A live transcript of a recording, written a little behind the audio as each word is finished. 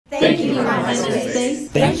Thank you, Final Space.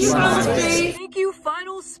 Thank you, Final Space. Thank you,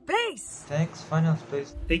 Final Space. Thanks, Final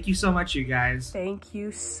Space. Thank you so much, you guys. Thank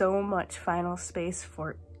you so much, Final Space,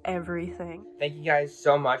 for everything. Thank you guys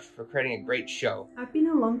so much for creating a great show. I've been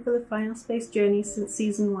along for the Final Space journey since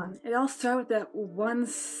season 1. It all started with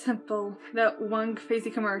that one crazy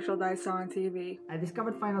commercial that I saw on TV. I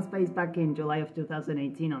discovered Final Space back in July of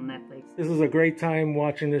 2018 on Netflix. This was a great time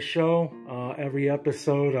watching the show. Every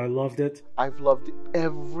episode, I loved it. I've loved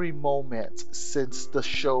every moment since the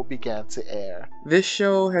show began to air. This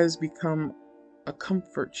show has become a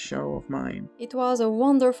comfort show of mine. It was a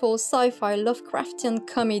wonderful sci-fi Lovecraftian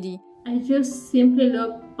comedy. I just simply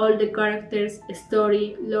love all the characters,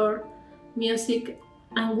 story, lore, music,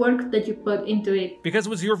 and work that you put into it. Because it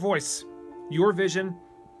was your voice, your vision,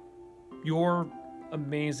 your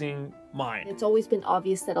amazing mind. It's always been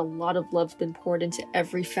obvious that a lot of love's been poured into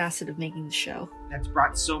every facet of making the show. That's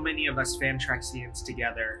brought so many of us Fantrexians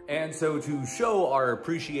together. And so to show our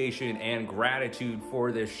appreciation and gratitude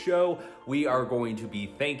for this show, we are going to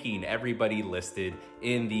be thanking everybody listed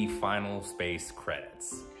in the Final Space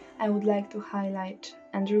credits. I would like to highlight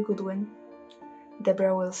Andrew Goodwin,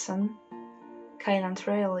 Deborah Wilson, Kylan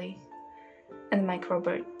Reilly, and Mike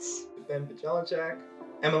Roberts. Ben Bajalichak,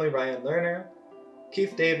 Emily Ryan Lerner,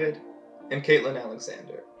 Keith David, and Caitlin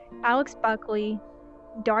Alexander. Alex Buckley,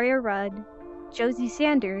 Daria Rudd, Josie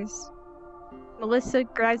Sanders, Melissa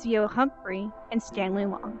Grazio Humphrey, and Stanley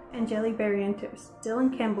Long. Angeli Barrientos,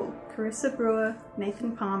 Dylan Campbell, Carissa Brewer,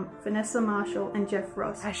 Nathan Palm, Vanessa Marshall, and Jeff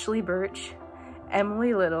Ross. Ashley Birch,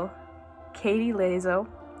 Emily Little, Katie Lazo,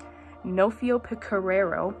 Nofio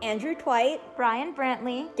Picarero, Andrew Twite, Brian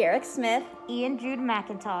Brantley, Derek Smith, Ian Jude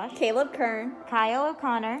McIntosh, Caleb Kern, Kyle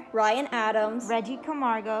O'Connor, Ryan Adams, Reggie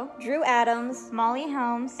Camargo, Drew Adams, Molly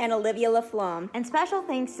Helms, and Olivia LaFlamme. And special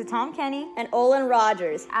thanks to Tom Kenny and Olin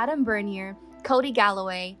Rogers, Adam Bernier, Cody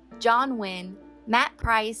Galloway, John Wynn, Matt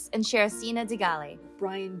Price, and Sharasina DeGale.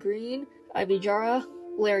 Brian Green, Ivy Jara,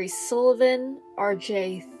 Larry Sullivan,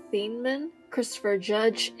 RJ Thieneman, Christopher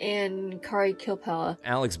Judge, and Kari Kilpella.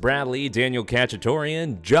 Alex Bradley, Daniel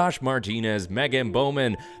Cacciatorian, Josh Martinez, Megan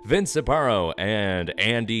Bowman, Vince Saparo, and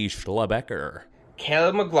Andy Schlebecker.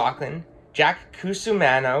 Caleb McLaughlin, Jack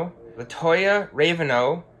Cusumano, Latoya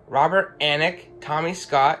Raveno, Robert Anik, Tommy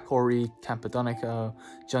Scott, Corey Campadonico,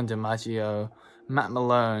 John DiMaggio, Matt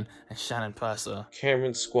Malone, and Shannon Purser.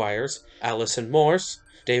 Cameron Squires, Allison Morse,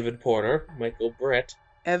 David Porter, Michael Brett,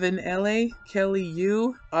 Evan L.A., Kelly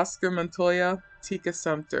Yu, Oscar Montoya, Tika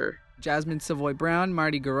Sumter. Jasmine Savoy Brown,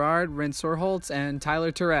 Marty Garrard, Ren Sorholtz, and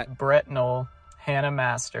Tyler Tourette. Brett Knoll, Hannah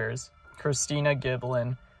Masters, Christina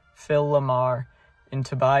Giblin, Phil Lamar, and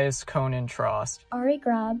Tobias Conan Trost. Ari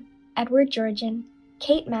Grab, Edward Georgian,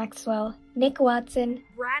 Kate Maxwell, Nick Watson,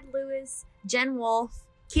 Brad Lewis, Jen Wolfe,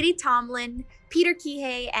 Kitty Tomlin, Peter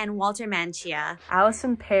Kihei, and Walter Manchia.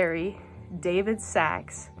 Allison Perry, David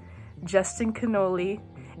Sachs, Justin Canoli,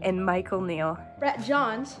 and Michael Neal. Brett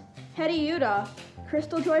Johns, Hetty Uda,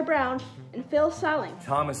 Crystal Joy Brown, and Phil Salling.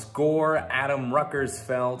 Thomas Gore, Adam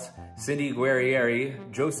Ruckersfeld, Cindy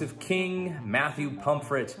Guerrieri, Joseph King, Matthew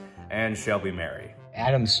Pumfret, and Shelby Mary.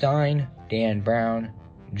 Adam Stein, Dan Brown,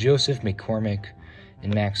 Joseph McCormick,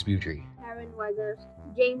 and Max Boudry. Aaron Weathers,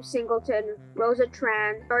 James Singleton, Rosa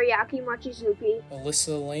Tran, Ariaki Machizuki,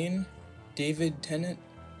 Alyssa Lane, David Tennant,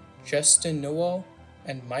 Justin Nowell,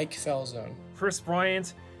 and Mike Falzone. Chris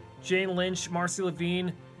Bryant, Jane Lynch, Marcy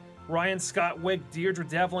Levine, Ryan Scott Wick, Deirdre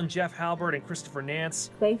Devlin, Jeff Halbert, and Christopher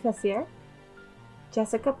Nance. Faye Fessier,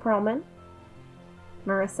 Jessica Perlman,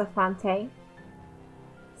 Marissa Fonte,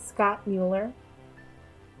 Scott Mueller,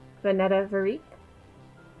 Vanetta Varick,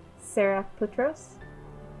 Sarah Putros,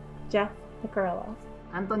 Jeff Picarello.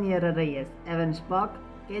 Antonieta Reyes, Evan Spock,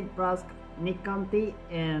 Kate Brusk, Nick Conti,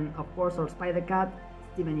 and of course our Spider-Cat,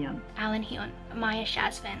 Stephen Young. Alan Heon, Maya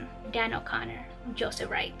Shazvan, Dan O'Connor, Joseph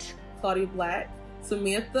Wright. Claudia Black,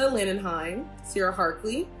 Samantha Lannenheim, Sarah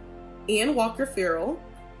Harkley, Ann Walker Farrell,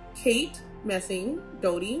 Kate Messing,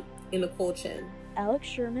 Doty, and Nicole Chen. Alex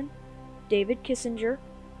Sherman, David Kissinger,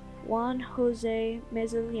 Juan Jose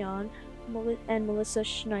Mezalian, and Melissa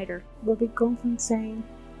Schneider. Bobby Gonfontaine,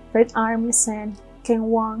 Fred Armisen, Ken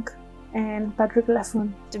Wong, and Patrick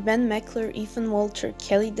Laffoon. Ben Meckler, Ethan Walter,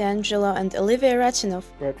 Kelly D'Angelo, and Olivia Ratinoff.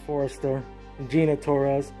 Brett Forrester, Gina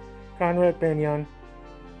Torres, Conrad Benyon,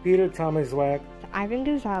 Peter Thomas Zwack, Ivan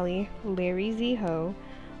Ghazali, Larry Z. Ho,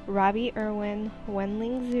 Robbie Irwin,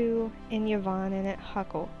 Wenling Zhu, and Yvonne Annette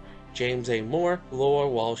Huckle. James A. Moore, Laura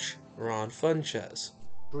Walsh, Ron Funches.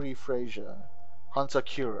 Bree Frazier, Hunter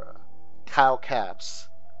Cura, Kyle Capps,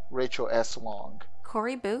 Rachel S. Wong.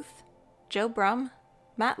 Corey Booth, Joe Brum,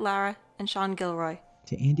 Matt Lara, and Sean Gilroy.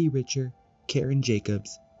 To Andy Richer, Karen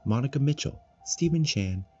Jacobs, Monica Mitchell, Stephen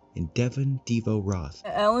Chan, and Devin Devo Roth.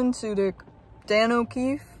 Alan Tudyk, Dan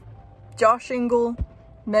O'Keefe, Josh Ingle,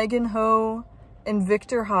 Megan Ho, and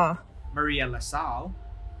Victor Ha. Maria LaSalle,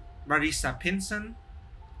 Marisa Pinson,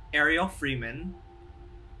 Ariel Freeman,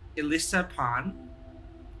 Elisa Pan,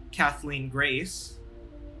 Kathleen Grace,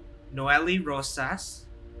 Noelle Rosas,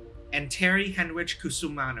 and Terry Henwich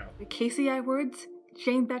Kusumano. Casey Edwards,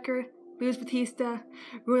 Shane Becker, Luz Batista,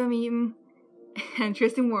 William Eaton, and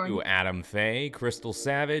Tristan Warren. To Adam Fay, Crystal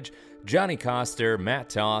Savage, Johnny Coster, Matt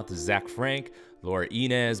Toth, Zach Frank, Laura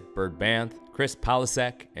Inez, Bird Banth, Chris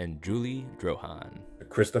Polasek, and Julie Drohan.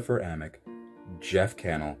 Christopher Amick, Jeff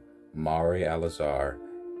Cannell, Mari Alazar,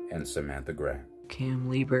 and Samantha Gray. Cam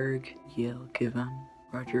Lieberg, Yale Given,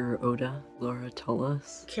 Roger Oda, Laura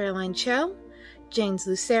Tullis, Caroline Cho, James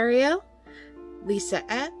Lucerio, Lisa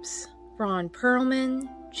Epps, Ron Perlman,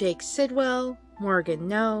 Jake Sidwell, Morgan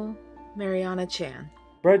No, Mariana Chan.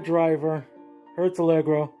 Brett Driver, Hertz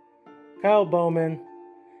Allegro, Kyle Bowman,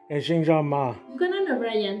 and Xinjiang Ma. Conan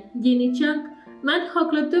O'Brien, Ginny Chung, Matt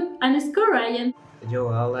Hoklotup, and Scott Ryan.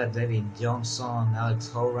 Joel, David Johnson,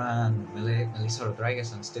 Alex Horan, Melissa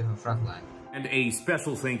Rodriguez, and Stephen Frontline. And a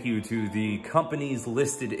special thank you to the companies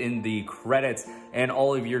listed in the credits and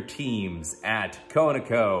all of your teams at Kona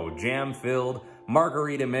Co, Jam Filled,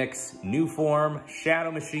 Margarita Mix, New Form,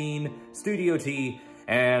 Shadow Machine, Studio T,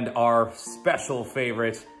 and our special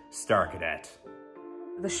favorite, Star Cadet.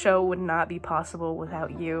 The show would not be possible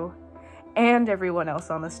without you and everyone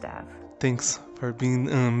else on the staff. Thanks for being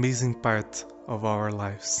an amazing part of our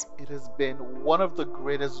lives. It has been one of the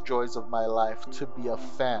greatest joys of my life to be a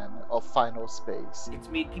fan of Final Space. It's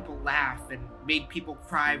made people laugh and made people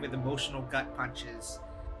cry with emotional gut punches.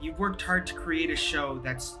 You've worked hard to create a show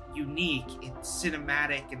that's unique, it's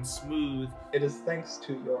cinematic and smooth. It is thanks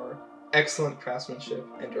to your excellent craftsmanship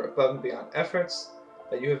and your above and beyond efforts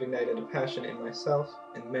that you have ignited a passion in myself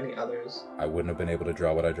and many others. I wouldn't have been able to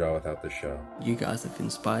draw what I draw without this show. You guys have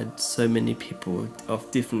inspired so many people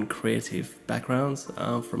of different creative backgrounds,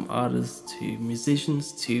 from artists to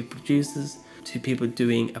musicians to producers to people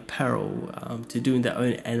doing apparel to doing their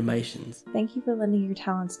own animations. Thank you for lending your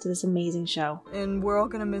talents to this amazing show. And we're all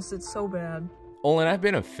gonna miss it so bad. Olin, I've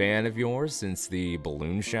been a fan of yours since the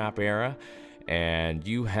Balloon Shop era, and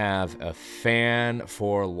you have a fan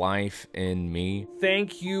for life in me.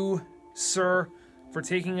 Thank you, sir, for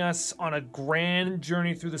taking us on a grand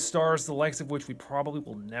journey through the stars, the likes of which we probably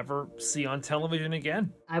will never see on television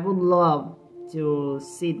again. I would love to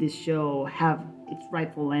see this show have its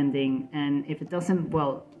rightful ending, and if it doesn't,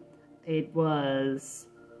 well, it was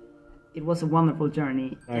a wonderful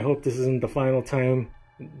journey. I hope this isn't the final time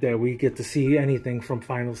that we get to see anything from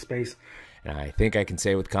Final Space. And I think I can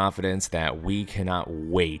say with confidence that we cannot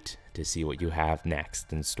wait to see what you have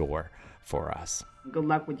next in store for us. Good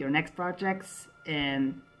luck with your next projects,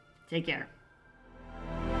 and take care.